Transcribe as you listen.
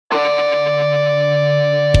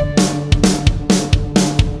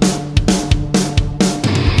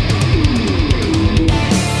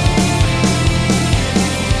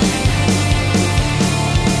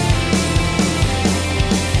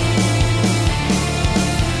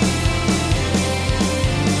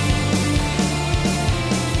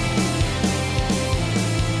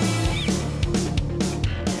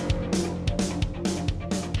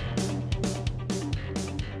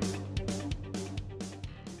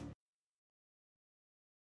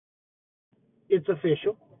It's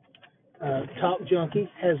official. Talk Junkie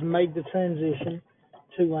has made the transition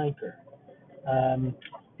to Anchor.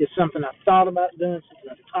 It's something I've thought about doing, something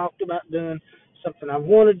I've talked about doing, something I've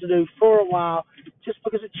wanted to do for a while, just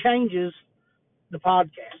because it changes the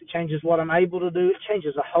podcast. It changes what I'm able to do. It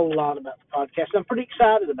changes a whole lot about the podcast. I'm pretty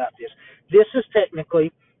excited about this. This is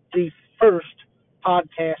technically the first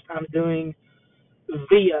podcast I'm doing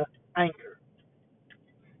via Anchor.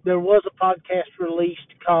 There was a podcast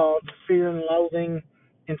released called Fear and Loathing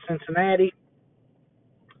in Cincinnati.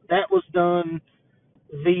 That was done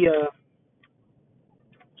via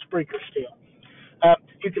Spreaker still.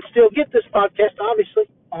 You can still get this podcast, obviously,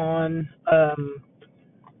 on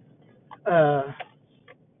uh,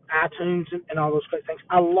 iTunes and all those great things.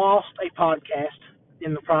 I lost a podcast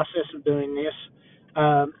in the process of doing this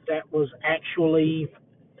that was actually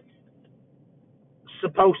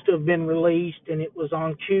supposed to have been released, and it was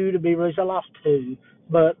on queue to be released. I lost two,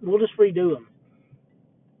 but we'll just redo them.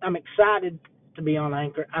 I'm excited to be on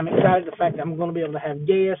Anchor. I'm excited the fact that I'm going to be able to have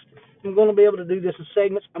guests. I'm going to be able to do this in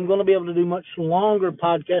segments. I'm going to be able to do much longer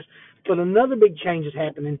podcasts. But another big change is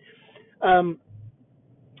happening. One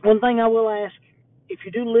thing I will ask, if you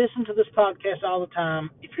do listen to this podcast all the time,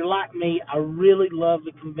 if you're like me, I really love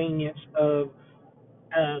the convenience of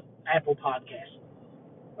Apple Podcasts.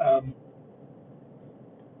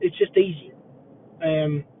 It's just easier.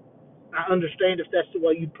 I understand if that's the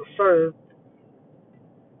way you prefer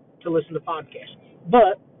to listen to podcasts.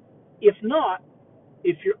 But if not,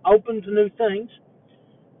 if you're open to new things,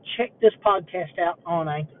 check this podcast out on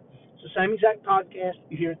Anchor. It's the same exact podcast.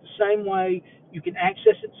 You hear it the same way. You can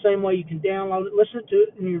access it the same way. You can download it, listen to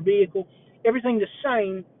it in your vehicle. Everything the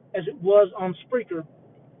same as it was on Spreaker,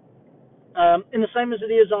 and the same as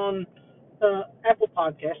it is on Apple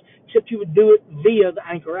Podcasts, except you would do it via the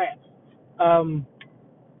Anchor app. I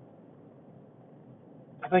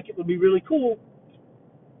think it would be really cool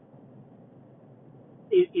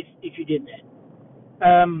if you did that.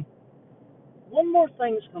 One more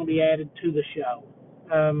thing that's going to be added to the show.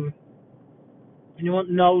 Anyone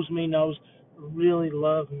that knows me knows I really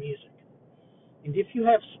love music. And if you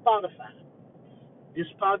have Spotify, this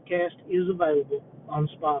podcast is available on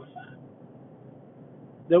Spotify.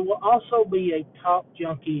 There will also be a Talk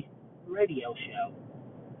Junkie radio show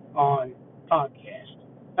on podcast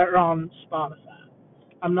or on Spotify.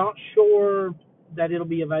 I'm not sure that it'll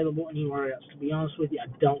be available anywhere else. To be honest with you, I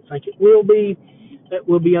don't think it will be. It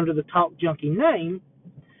will be under the Talk Junkie name,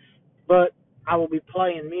 but I will be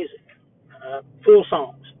playing music, full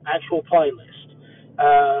songs, actual playlist,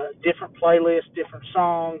 different playlists, different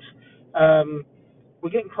songs. We're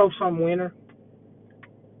getting close on winter,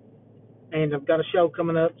 and I've got a show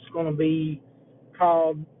coming up. It's going to be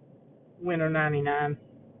called Winter 99.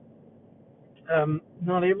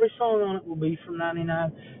 Not every song on it will be from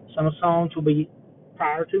 99. Some songs will be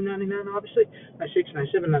prior to 99, obviously, 96,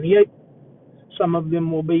 97, 98. Some of them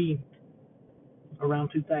will be around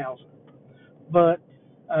 2000. But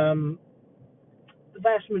the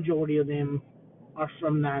vast majority of them are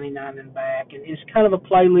from 99 and back. And it's kind of a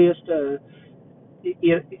playlist,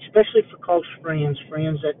 especially for close friends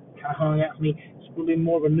that kind of hung out with me. It's going to be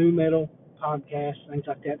more of a new metal podcast, things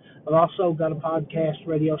like that. I've also got a podcast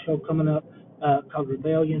radio show coming up called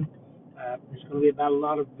Rebellion. It's going to be about a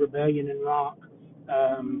lot of rebellion and rock.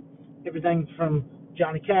 Everything from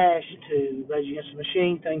Johnny Cash to Rage Against the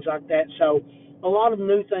Machine, things like that. So a lot of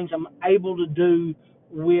new things I'm able to do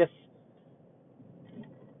with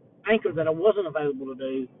Anchor that I wasn't available to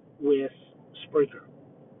do with Spreaker.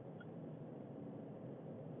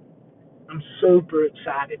 I'm super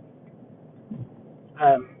excited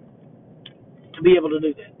to be able to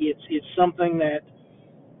do that. It's something that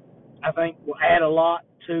I think will add a lot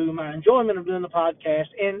to my enjoyment of doing the podcast,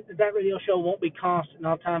 and that radio show won't be constant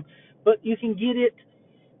all the time, but you can get it.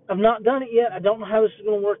 I've not done it yet. I don't know how this is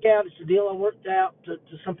going to work out. It's a deal I worked out to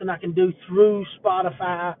something I can do through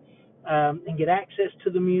Spotify and get access to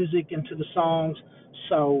the music and to the songs.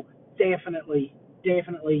 So definitely get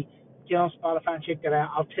on Spotify and check that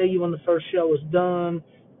out. I'll tell you when the first show is done,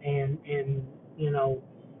 and you know,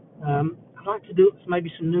 I'd like to do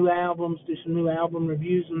maybe some new albums, do some new album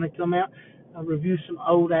reviews when they come out, review some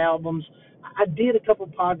old albums. I did a couple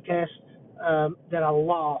podcasts that I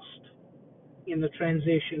lost in the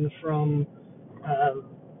transition from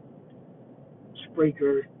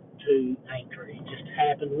Spreaker to Anchor. It just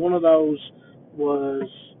happened. One of those was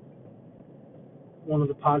one of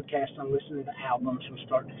the podcasts I'm listening to albums from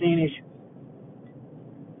start to finish.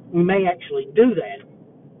 We may actually do that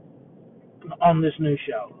on this new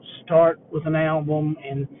show. Start with an album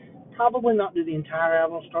and probably not do the entire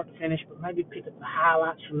album start to finish, but maybe pick up the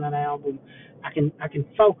highlights from that album. I can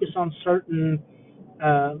focus on certain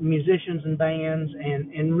musicians and bands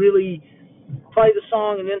and really play the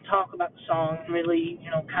song and then talk about the song and really,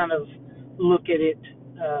 kind of look at it,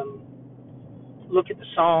 um, look at the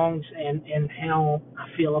songs and how I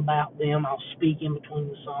feel about them. I'll speak in between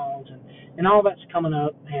the songs and all that's coming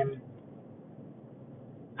up. And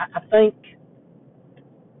I think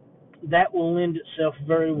that will lend itself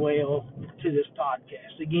very well to this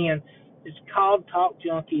podcast. Again, it's called Talk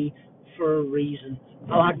Junkie for a reason.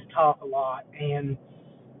 I like to talk a lot, and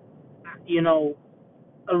you know,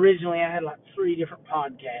 originally I had like three different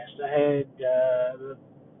podcasts. I had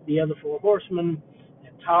the other Four Horsemen,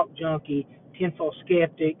 and Talk Junkie, Tenfold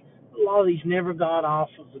Skeptic. A lot of these never got off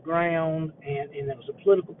of the ground, and there was a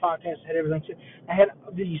political podcast that had everything. So I had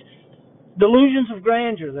these delusions of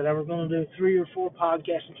grandeur that I was going to do 3 or 4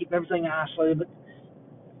 podcasts and keep everything isolated, but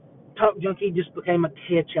Talk Junkie just became a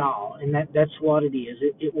catch-all, and that's what it is.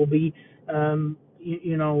 It will be, from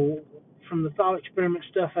the thought experiment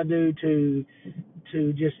stuff I do to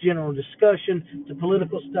just general discussion, to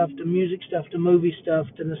political stuff, to music stuff, to movie stuff,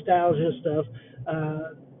 to nostalgia stuff,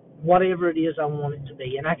 whatever it is I want it to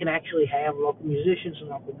be. And I can actually have local musicians and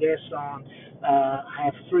local guests on. I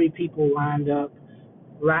have 3 people lined up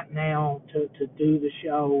right now to do the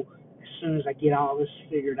show as soon as I get all this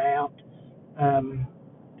figured out.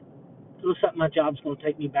 It looks like my job's going to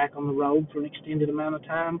take me back on the road for an extended amount of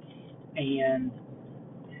time, and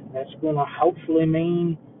that's going to hopefully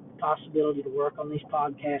mean possibility to work on these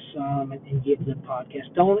podcasts some and get good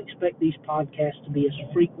podcasts. Don't expect these podcasts to be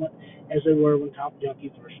as frequent as they were when Talk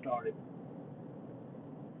Junkie first started.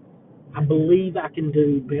 I believe I can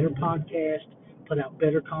do better podcasts, put out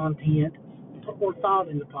better content, put more thought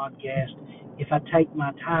into podcasts if I take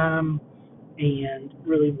my time and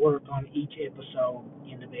really work on each episode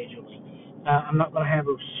individually. I'm not going to have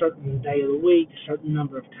a certain day of the week, a certain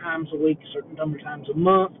number of times a week, a certain number of times a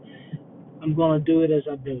month. I'm going to do it as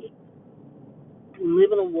I do it. We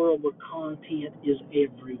live in a world where content is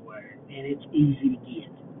everywhere and it's easy to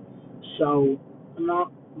get. So I'm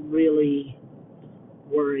not really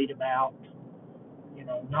worried about,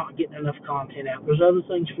 not getting enough content out. There's other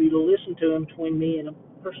things for you to listen to in between me and a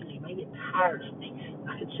person who may get tired of me.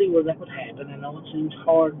 I could see where that would happen. I know it seems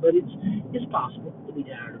hard, but it's possible to be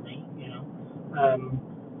tired of me.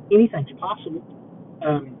 Anything's possible.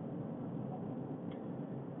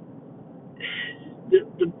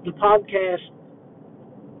 The podcast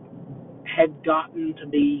had gotten to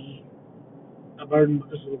be a burden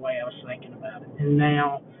because of the way I was thinking about it. And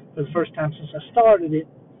now, for the first time since I started it,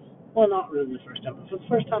 well, not really the first time, but for the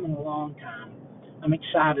first time in a long time, I'm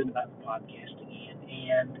excited about the podcast again.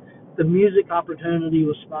 And the music opportunity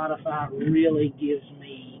with Spotify really gives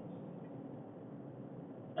me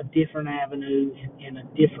a different avenue and a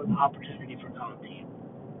different opportunity for content.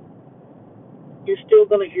 You're still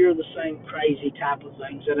going to hear the same crazy type of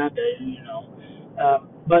things that I do,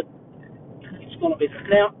 but it's going to be there.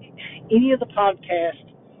 Now, any of the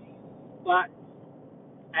podcasts, like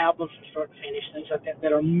albums from start to finish, things like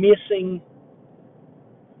that are missing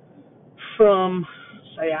from,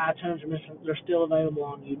 say, iTunes, they're still available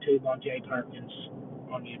on YouTube, on Jay Perkins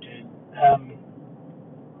on YouTube.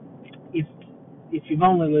 If you've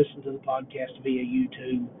only listened to the podcast via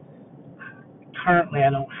YouTube, currently I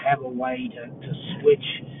don't have a way to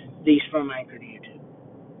switch these from Anchor to YouTube.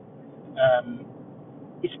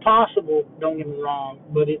 It's possible, don't get me wrong,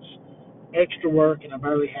 but it's extra work and I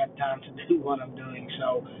barely have time to do what I'm doing.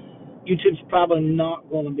 So YouTube's probably not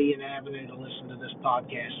going to be an avenue to listen to this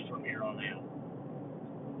podcast from here on out.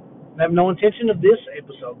 I have no intention of this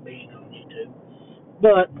episode being on YouTube,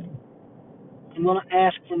 but I'm going to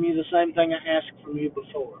ask from you the same thing I asked from you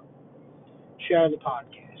before. Share the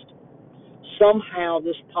podcast. Somehow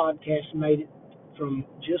this podcast made it from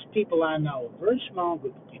just people I know, a very small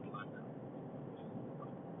group of people I know,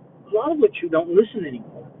 a lot of which who don't listen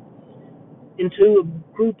anymore, into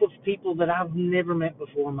a group of people that I've never met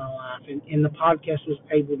before in my life, and the podcast was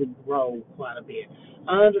able to grow quite a bit.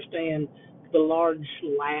 I understand the large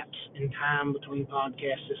lapse in time between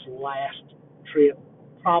podcasts. This last trip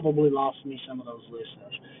probably lost me some of those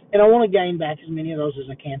listeners, and I want to gain back as many of those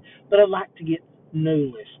as I can, but I'd like to get new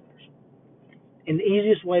listeners. And the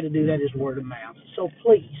easiest way to do that is word of mouth. So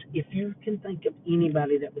please, if you can think of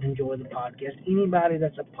anybody that would enjoy the podcast, anybody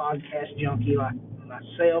that's a podcast junkie like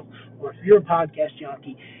myself, or if you're a podcast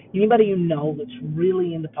junkie, anybody you know that's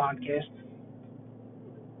really into podcasts,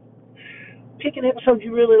 pick an episode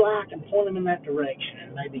you really like and point them in that direction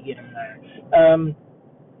and maybe get them there.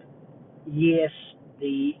 Yes,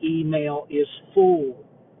 the email is full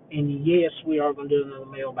And yes, we are going to do another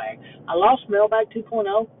mailbag. I lost Mailbag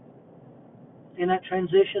 2.0 in that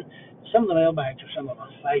transition. Some of the mailbags are some of my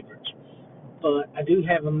favorites, but I do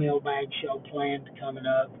have a mailbag show planned coming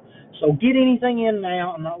up. So get anything in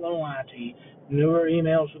now. I'm not going to lie to you. Newer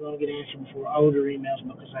emails are going to get answered before older emails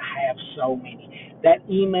because I have so many. That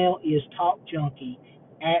email is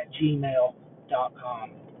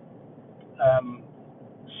talkjunkie@gmail.com.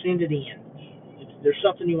 Send it in. If there's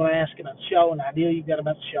something you want to ask about the show, an idea you've got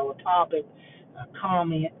about the show, a topic, a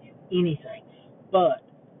comment, anything. But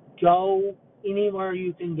go anywhere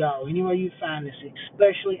you can go, anywhere you find this,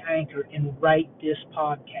 especially Anchor, and rate this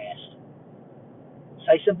podcast.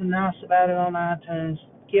 Say something nice about it on iTunes.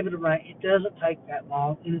 Give it a rate. It doesn't take that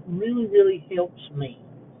long, and it really, really helps me.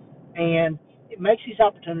 And it makes these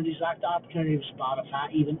opportunities, like the opportunity of Spotify,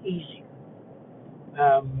 even easier.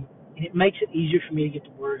 And it makes it easier for me to get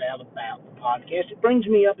the word out about the podcast. It brings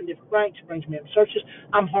me up in different ranks. It brings me up in searches.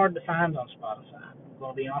 I'm hard to find on Spotify. I'm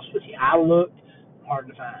going to be honest with you. I looked, hard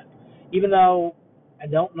to find. Even though I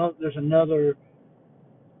don't know if there's another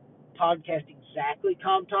podcast exactly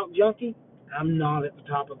called Talk Junkie, I'm not at the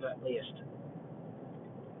top of that list.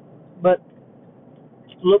 But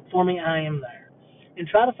look for me. I am there. And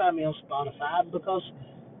try to find me on Spotify because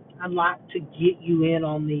I'd like to get you in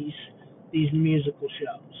on these musical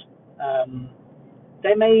shows.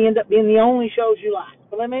 They may end up being the only shows you like,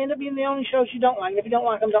 or they may end up being the only shows you don't like. And if you don't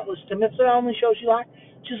like them, don't listen to them. If they're the only shows you like,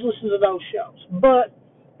 just listen to those shows. But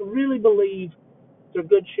I really believe they're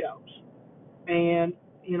good shows. And,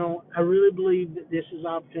 I really believe that this is an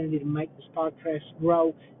opportunity to make this podcast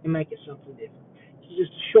grow and make it something different. It's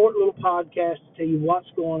just a short little podcast to tell you what's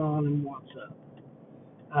going on and what's up.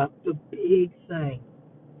 The big thing,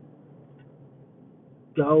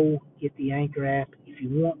 go get the Anchor app. If you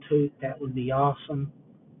want to, that would be awesome.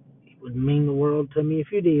 It would mean the world to me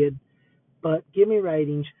if you did. But give me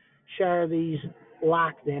ratings, share these,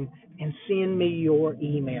 like them, and send me your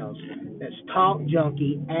emails. That's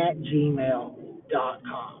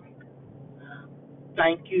talkjunkie@gmail.com.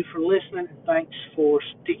 Thank you for listening. Thanks for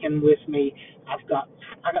sticking with me. I got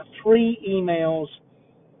 3 emails.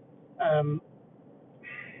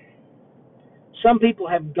 Some people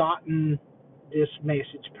have gotten this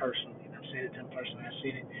message personally. I've sent it to them personally.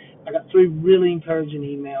 I got 3 really encouraging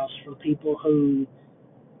emails from people who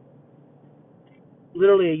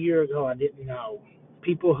literally a year ago I didn't know.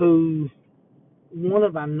 People who, one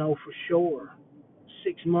of them I know for sure,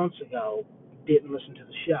 6 months ago didn't listen to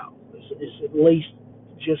the show. It's at least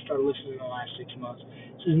just started listening in the last 6 months.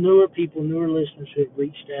 This is newer people, newer listeners who have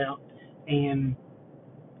reached out and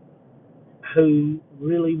who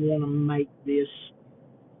really want to make this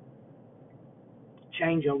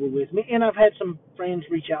changeover with me. And I've had some friends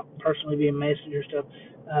reach out personally via messenger stuff.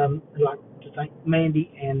 I'd like to thank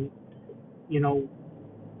Mandy and,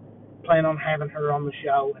 plan on having her on the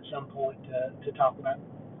show at some point to talk about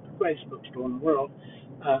the greatest bookstore in the world,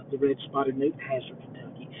 the Red Spotted Newt, Hazard,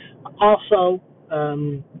 Kentucky. Also,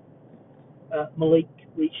 Malik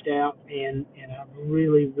reached out, and I've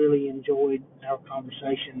really, really enjoyed our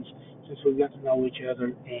conversations since we've got to know each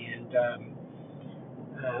other. And,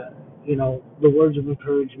 the words of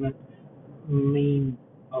encouragement mean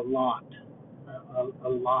a lot, a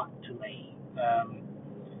lot to me.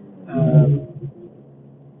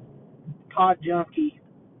 Pod Junkie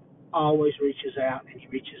always reaches out, and he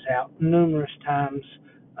reaches out numerous times,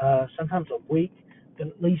 sometimes a week, then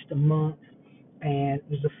at least a month. And it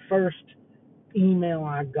was the first email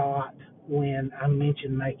I got when I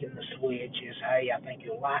mentioned making the switch is, hey, I think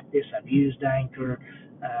you'll like this. I've used Anchor.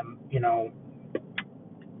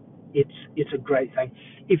 It's a great thing.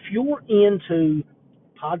 If you're into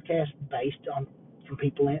podcasts based on from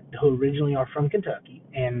people who originally are from Kentucky,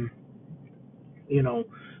 and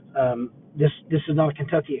this is not a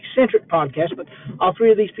Kentucky eccentric podcast, but all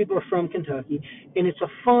 3 of these people are from Kentucky, and it's a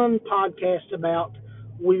fun podcast about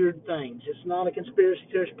weird things. It's not a conspiracy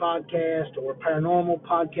theorist podcast or a paranormal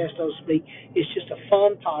podcast, so to speak. It's just a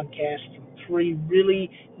fun podcast from 3 really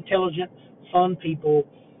intelligent, fun people.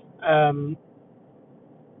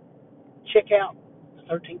 Check out the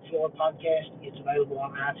 13th Floor podcast. It's available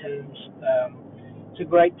on iTunes. It's a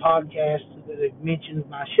great podcast. They've mentioned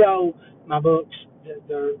my show, my books.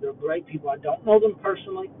 They're great people. I don't know them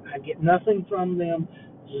personally. I get nothing from them.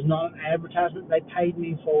 This is not an advertisement they paid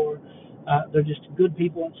me for. They're just good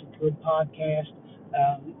people. It's a good podcast.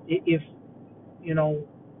 If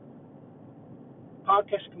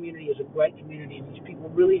podcast community is a great community, and these people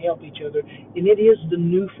really help each other, and it is the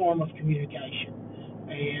new form of communication.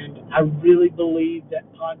 And I really believe that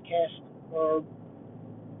podcasts are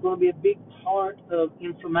going to be a big part of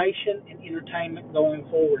information and entertainment going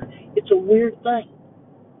forward. It's a weird thing.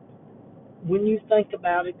 when you think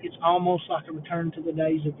about it, it's almost like a return to the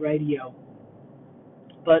days of radio.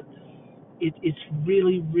 But it's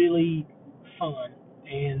really, really fun,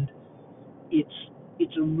 and it's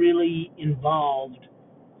it's a really involved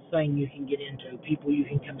thing you can get into, people you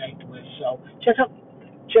can connect with. So check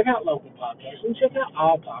out local podcasts, and check out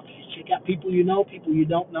all podcasts. Check out people you know, people you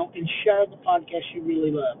don't know, and share the podcast you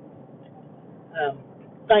really love. Um,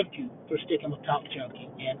 Thank you for sticking with Talk Junkie,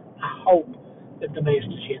 and I hope that the best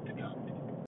is yet to come.